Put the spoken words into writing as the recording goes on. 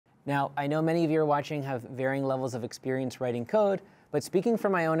Now, I know many of you are watching have varying levels of experience writing code, but speaking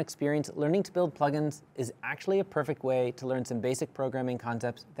from my own experience, learning to build plugins is actually a perfect way to learn some basic programming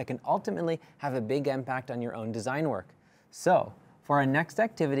concepts that can ultimately have a big impact on your own design work. So, for our next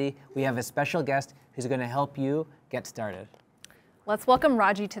activity, we have a special guest who's going to help you get started. Let's welcome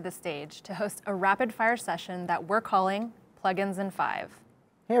Rogie to the stage to host a rapid-fire session that we're calling Plugins in 5.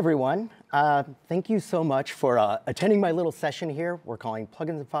 Hey everyone, thank you so much for attending my little session here. We're calling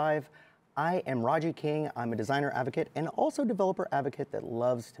Plugins in 5. I am Rogie King. I'm a designer advocate and also developer advocate that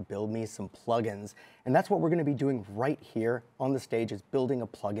loves to build me some plugins. And that's what we're going to be doing right here on the stage, is building a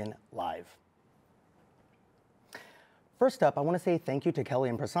plugin live. First up, I want to say thank you to Kelly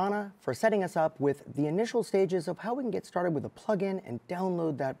and Prasanna for setting us up with the initial stages of how we can get started with a plugin and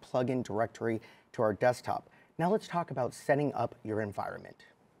download that plugin directory to our desktop. Now let's talk about setting up your environment.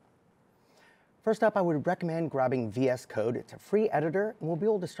 First up, I would recommend grabbing VS Code. It's a free editor, and we'll be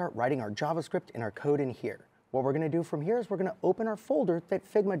able to start writing our JavaScript and our code in here. What we're going to do from here is we're going to open our folder that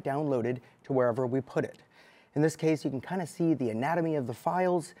Figma downloaded to wherever we put it. In this case, you can kind of see the anatomy of the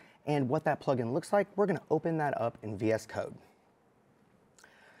files and what that plugin looks like. We're going to open that up in VS Code.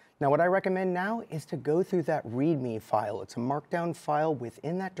 Now, what I recommend now is to go through that README file. It's a markdown file.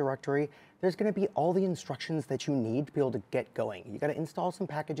 Within that directory, there's going to be all the instructions that you need to be able to get going. You got to install some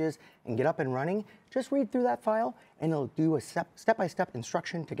packages and get up and running. Just read through that file, and it'll do a step-by-step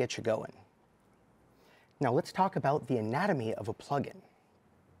instruction to get you going. Now, let's talk about the anatomy of a plugin.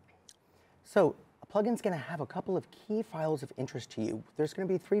 So, a plugin's going to have a couple of key files of interest to you. There's going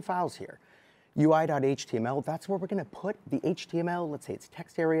to be 3 files here. UI.html, that's where we're going to put the HTML, let's say it's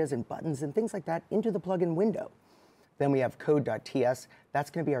text areas and buttons and things like that, into the plugin window. Then we have code.ts, that's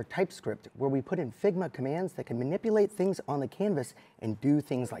going to be our TypeScript, where we put in Figma commands that can manipulate things on the canvas and do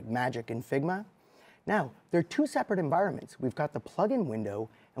things like magic in Figma. Now, there are 2 separate environments. We've got the plugin window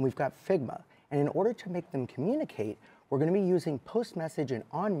and we've got Figma. And in order to make them communicate, we're going to be using post message and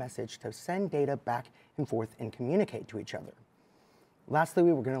on message to send data back and forth and communicate to each other. Lastly,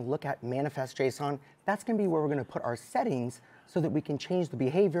 we're going to look at manifest.json. That's going to be where we're going to put our settings so that we can change the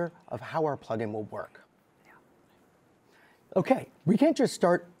behavior of how our plugin will work. Okay, we can't just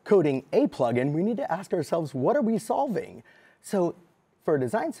start coding a plugin. We need to ask ourselves, what are we solving? So for a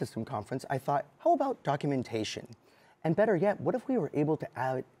design system conference, I thought, how about documentation? And better yet, what if we were able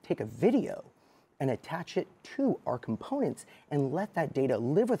to take a video and attach it to our components and let that data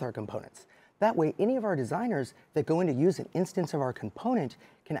live with our components? That way, any of our designers that go in to use an instance of our component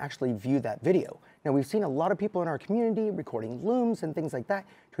can actually view that video. Now, we've seen a lot of people in our community recording looms and things like that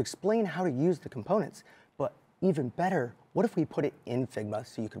to explain how to use the components. But even better, what if we put it in Figma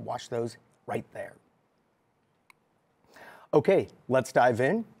so you could watch those right there? Okay, let's dive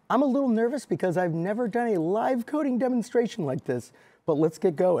in. I'm a little nervous because I've never done a live coding demonstration like this, but let's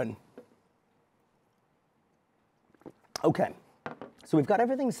get going. Okay, so we've got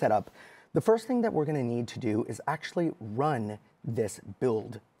everything set up. The first thing that we're going to need to do is actually run this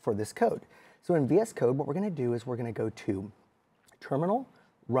build for this code. So in VS Code, what we're going to do is we're going to go to terminal,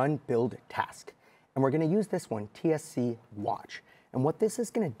 run build task. And we're going to use this one, TSC watch. And what this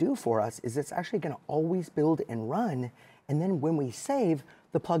is going to do for us is it's actually going to always build and run. And then when we save,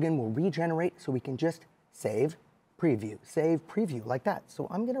 the plugin will regenerate so we can just save, preview, like that. So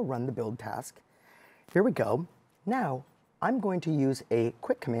I'm going to run the build task. Here we go. Now, I'm going to use a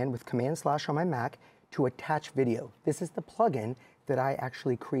quick command with command / on my Mac to attach video. This is the plugin that I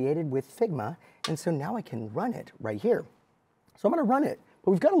actually created with Figma, and so now I can run it right here. So I'm going to run it, but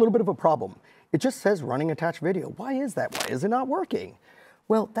we've got a little bit of a problem. It just says running attached video. Why is that? Why is it not working?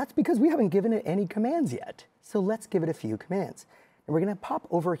 Well, that's because we haven't given it any commands yet. So let's give it a few commands. And we're going to pop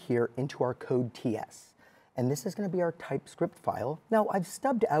over here into our code TS. And this is going to be our TypeScript file. Now, I've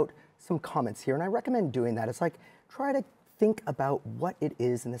stubbed out some comments here, and I recommend doing that. It's like, try to think about what it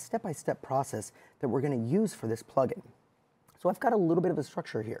is in the step-by-step process that we're going to use for this plugin. So I've got a little bit of a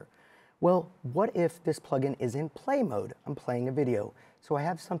structure here. Well, what if this plugin is in play mode? I'm playing a video. So I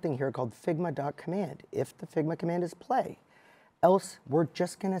have something here called figma.command, if the Figma command is play. Else, we're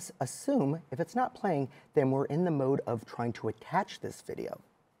just going to assume if it's not playing, then we're in the mode of trying to attach this video.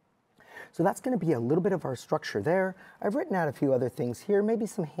 So that's going to be a little bit of our structure there. I've written out a few other things here, maybe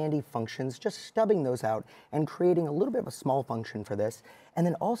some handy functions, just stubbing those out and creating a little bit of a small function for this. And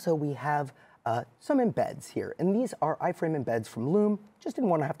then also we have some embeds here. And these are iframe embeds from Loom. Just didn't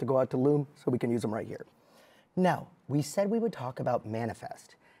want to have to go out to Loom, so we can use them right here. Now, we said we would talk about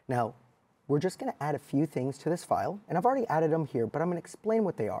manifest. Now, we're just going to add a few things to this file. And I've already added them here, but I'm going to explain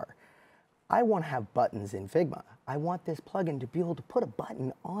what they are. I want to have buttons in Figma. I want this plugin to be able to put a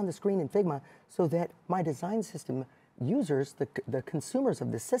button on the screen in Figma so that my design system users, the consumers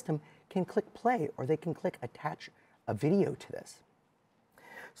of this system, can click play or they can click attach a video to this.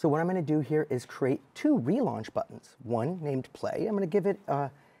 So what I'm going to do here is create two relaunch buttons. One named play. I'm going to give it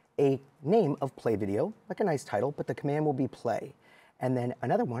a name of play video, like a nice title, but the command will be play. And then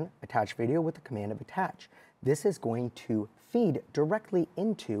another one, attach video, with the command of attach. This is going to feed directly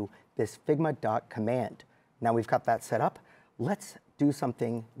into this Figma.command. Now we've got that set up. Let's do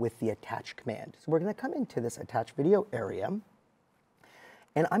something with the attach command. So we're going to come into this attach video area.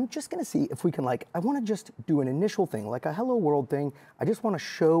 And I'm just going to see if we can, I want to just do an initial thing, like a hello world thing. I just want to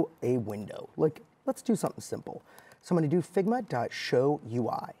show a window. Let's do something simple. So I'm going to do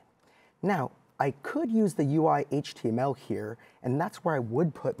Figma.showUI. Now, I could use the UI HTML here, and that's where I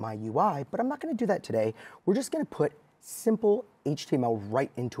would put my UI, but I'm not going to do that today. We're just going to put simple HTML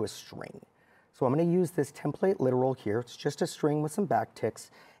right into a string. So I'm going to use this template literal here. It's just a string with some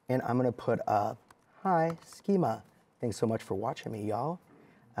backticks, and I'm going to put hi, schema. Thanks so much for watching me, y'all.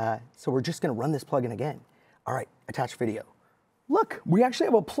 So we're just going to run this plugin again. All right, attach video. Look, we actually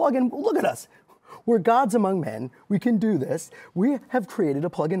have a plugin. Look at us. We're gods among men. We can do this. We have created a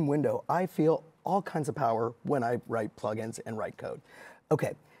plugin window. I feel all kinds of power when I write plugins and write code.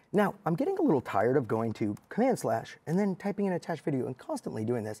 Okay, now I'm getting a little tired of going to command/ and then typing in attach video and constantly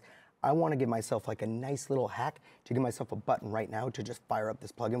doing this. I want to give myself a nice little hack to give myself a button right now to just fire up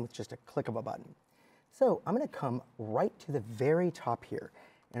this plugin with just a click of a button. So I'm going to come right to the very top here,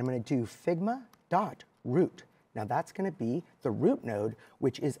 and I'm going to do Figma.root. Now that's going to be the root node,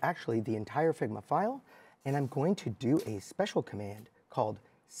 which is actually the entire Figma file, and I'm going to do a special command called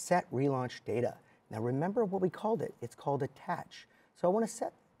set relaunch data. Now remember what we called it. It's called attach. So I want to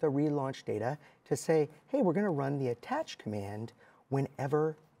set the relaunch data to say, hey, we're going to run the attach command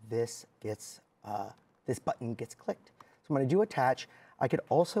whenever this button gets clicked. So I'm going to do attach. I could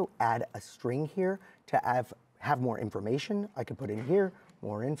also add a string here to have more information. I could put in here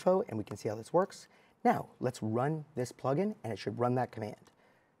more info, and we can see how this works. Now let's run this plugin, and it should run that command.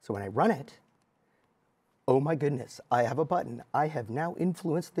 So when I run it, oh my goodness, I have a button. I have now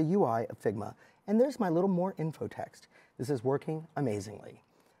influenced the UI of Figma, and there's my little more info text. This is working amazingly.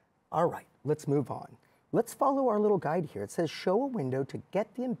 All right, let's move on. Let's follow our little guide here. It says show a window to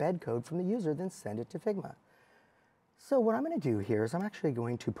get the embed code from the user, then send it to Figma. So what I'm going to do here is I'm actually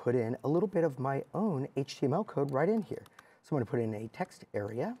going to put in a little bit of my own HTML code right in here. So I'm going to put in a text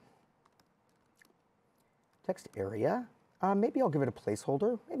area. Maybe I'll give it a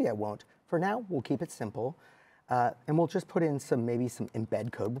placeholder. Maybe I won't. For now, we'll keep it simple. And we'll just put in maybe some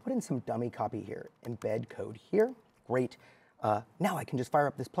embed code. We'll put in some dummy copy here. Embed code here. Great. Now I can just fire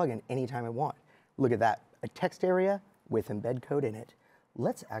up this plugin anytime I want. Look at that. A text area with embed code in it.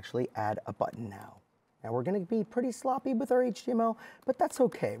 Let's actually add a button now. Now we're going to be pretty sloppy with our HTML, but that's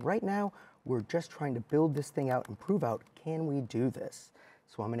okay. Right now, we're just trying to build this thing out and prove out, can we do this?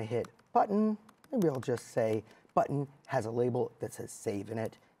 So I'm going to hit button. Maybe I'll just say button has a label that says save in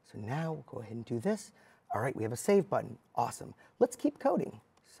it. So now we'll go ahead and do this. All right, we have a save button. Awesome. Let's keep coding.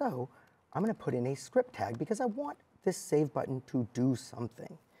 So I'm going to put in a script tag because I want this save button to do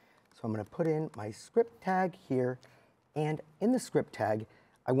something. So I'm going to put in my script tag here, and in the script tag,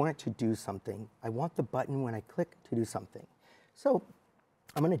 I want it to do something. I want the button when I click to do something. So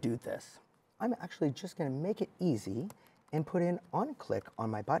I'm going to do this. I'm actually just going to make it easy and put in onClick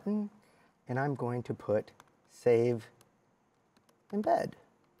on my button, and I'm going to put save embed.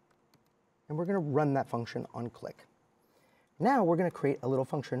 And we're going to run that function on click. Now we're going to create a little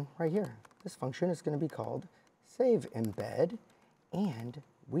function right here. This function is going to be called save embed, and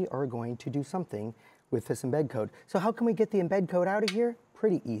we are going to do something with this embed code. So how can we get the embed code out of here?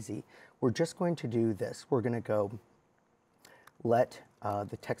 Pretty easy. We're just going to do this. We're going to go let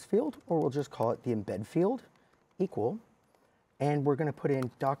the text field, or we'll just call it the embed field, equal, and we're going to put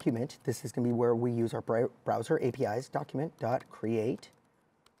in document. This is going to be where we use our browser APIs, document.create,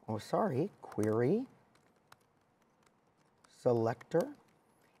 query selector.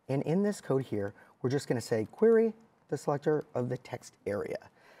 And in this code here, we're just going to say query the selector of the text area.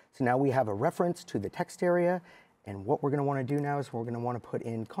 So now we have a reference to the text area, and what we're going to want to do now is we're going to want to put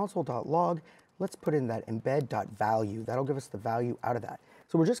in console.log. Let's put in that embed.value. That'll give us the value out of that.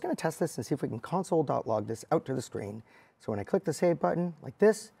 So we're just going to test this and see if we can console.log this out to the screen. So when I click the save button like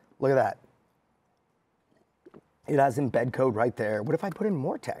this, look at that. It has embed code right there. What if I put in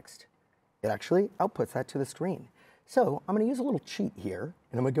more text? It actually outputs that to the screen. So I'm going to use a little cheat here,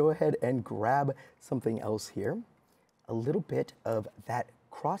 and I'm going to go ahead and grab something else here. A little bit of that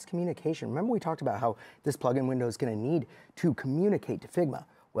cross communication. Remember we talked about how this plugin window is going to need to communicate to Figma.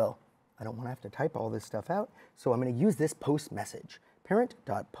 Well, I don't want to have to type all this stuff out, so I'm going to use this post message.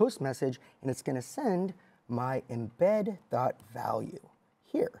 Parent.postMessage, and it's going to send my embed.value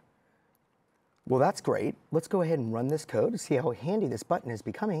here. Well, that's great. Let's go ahead and run this code to see how handy this button is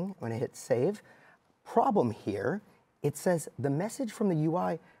becoming. I'm going to hit save. Problem here, it says the message from the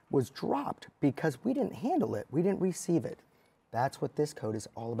UI was dropped because we didn't handle it. We didn't receive it. That's what this code is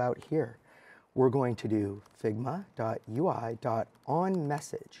all about here. We're going to do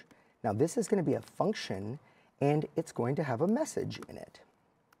figma.ui.onMessage. Now this is going to be a function and it's going to have a message in it.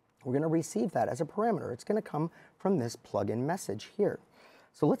 We're going to receive that as a parameter. It's going to come from this plugin message here.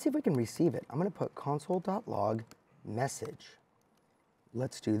 So let's see if we can receive it. I'm going to put console.log message.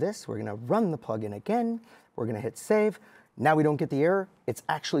 Let's do this. We're going to run the plugin again. We're going to hit save. Now we don't get the error. It's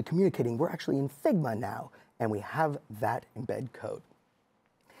actually communicating. We're actually in Figma now, and we have that embed code.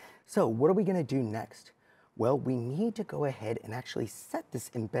 So what are we going to do next? Well, we need to go ahead and actually set this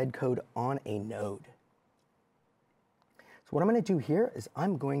embed code on a node. So what I'm going to do here is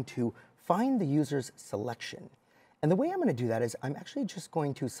I'm going to find the user's selection. And the way I'm going to do that is I'm actually just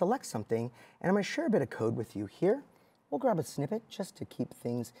going to select something, and I'm going to share a bit of code with you here. We'll grab a snippet just to keep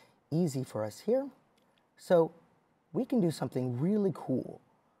things easy for us here. So we can do something really cool.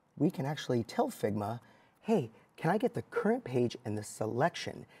 We can actually tell Figma, hey, can I get the current page and the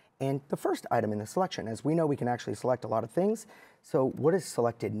selection? And the first item in the selection, as we know, we can actually select a lot of things. So what does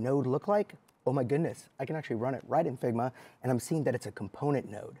selected node look like? Oh my goodness, I can actually run it right in Figma, and I'm seeing that it's a component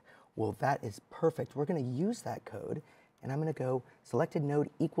node. Well, that is perfect. We're going to use that code, and I'm going to go selected node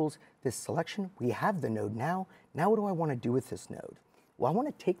equals this selection. We have the node now. Now what do I want to do with this node? Well, I want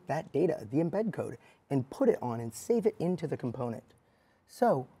to take that data, the embed code, and put it on and save it into the component.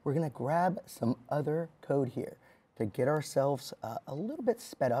 So we're going to grab some other code here to get ourselves a little bit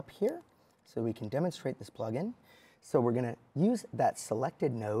sped up here so we can demonstrate this plugin. So we're going to use that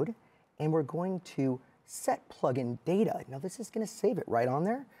selected node, and we're going to set plugin data. Now this is going to save it right on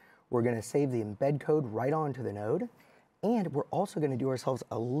there. We're going to save the embed code right onto the node. And we're also going to do ourselves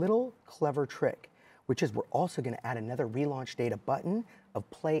a little clever trick, which is we're also going to add another relaunch data button of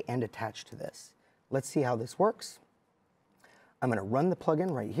play and attach to this. Let's see how this works. I'm going to run the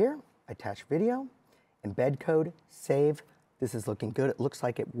plugin right here, attach video, embed code, save. This is looking good. It looks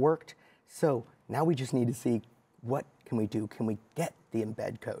like it worked. So now we just need to see what can we do. Can we get the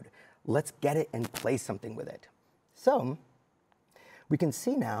embed code? Let's get it and play something with it. So we can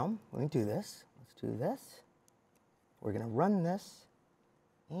see now, let me do this. Let's do this. We're going to run this,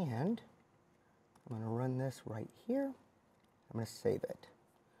 and I'm going to run this right here. I'm going to save it.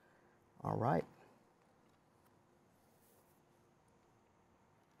 All right.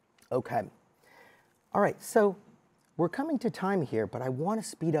 Okay. All right, so we're coming to time here, but I want to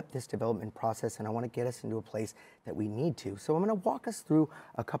speed up this development process, and I want to get us into a place that we need to. So I'm going to walk us through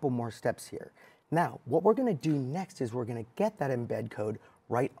a couple more steps here. Now, what we're going to do next is we're going to get that embed code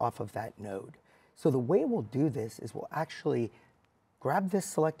right off of that node. So the way we'll do this is we'll actually grab this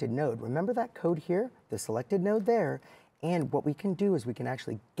selected node. Remember that code here, the selected node there, and what we can do is we can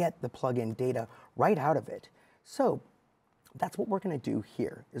actually get the plugin data right out of it. So that's what we're going to do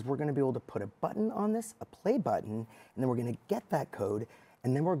here, is we're going to be able to put a button on this, a play button, and then we're going to get that code,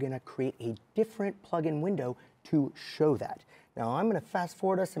 and then we're going to create a different plugin window to show that. Now I'm going to fast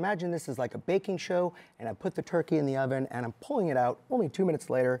forward us. Imagine this is like a baking show, and I put the turkey in the oven, and I'm pulling it out. Only 2 minutes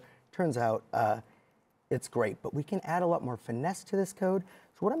later, turns out it's great. But we can add a lot more finesse to this code.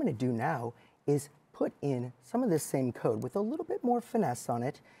 So what I'm going to do now is put in some of this same code with a little bit more finesse on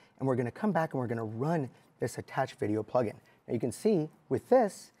it, and we're going to come back and we're going to run this attach video plugin. Now you can see with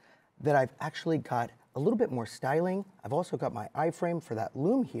this that I've actually got a little bit more styling. I've also got my iframe for that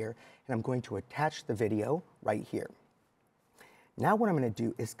loom here, and I'm going to attach the video right here. Now what I'm going to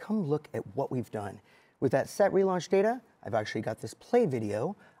do is come look at what we've done. With that set relaunch data, I've actually got this play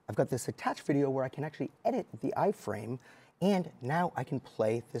video. I've got this attached video where I can actually edit the iframe, and now I can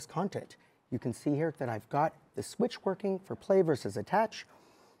play this content. You can see here that I've got the switch working for play versus attach,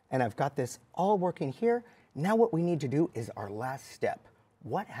 and I've got this all working here. Now what we need to do is our last step.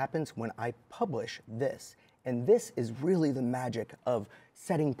 What happens when I publish this? And this is really the magic of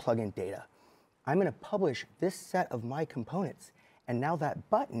setting plugin data. I'm going to publish this set of my components, and now that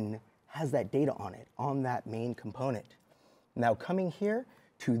button has that data on it, on that main component. Now coming here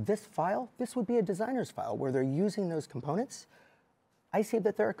to this file, this would be a designer's file where they're using those components. I see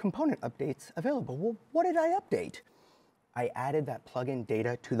that there are component updates available. Well, what did I update? I added that plugin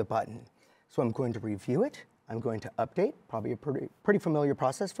data to the button. So I'm going to review it. I'm going to update, probably a pretty familiar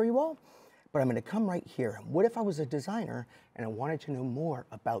process for you all, but I'm going to come right here. What if I was a designer and I wanted to know more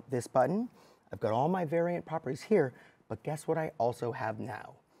about this button? I've got all my variant properties here, but guess what I also have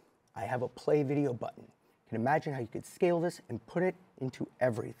now? I have a play video button. You can imagine how you could scale this and put it into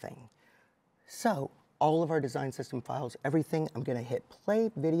everything. So all of our design system files, everything. I'm gonna hit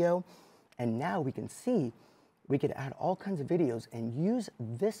play video, and now we can see we could add all kinds of videos and use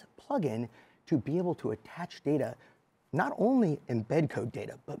this plugin to be able to attach data, not only embed code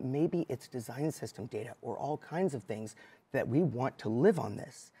data, but maybe it's design system data or all kinds of things that we want to live on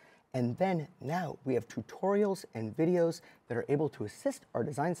this. And then now we have tutorials and videos that are able to assist our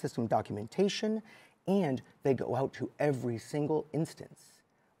design system documentation, and they go out to every single instance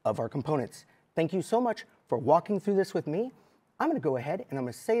of our components. Thank you so much for walking through this with me. I'm gonna go ahead and I'm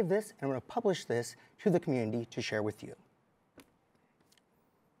gonna save this and I'm gonna publish this to the community to share with you.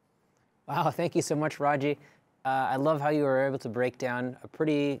 Wow, thank you so much, Rogie. I love how you were able to break down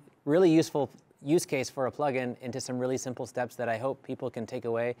a really useful use case for a plugin into some really simple steps that I hope people can take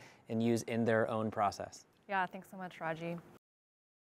away and use in their own process. Yeah, thanks so much, Rogie.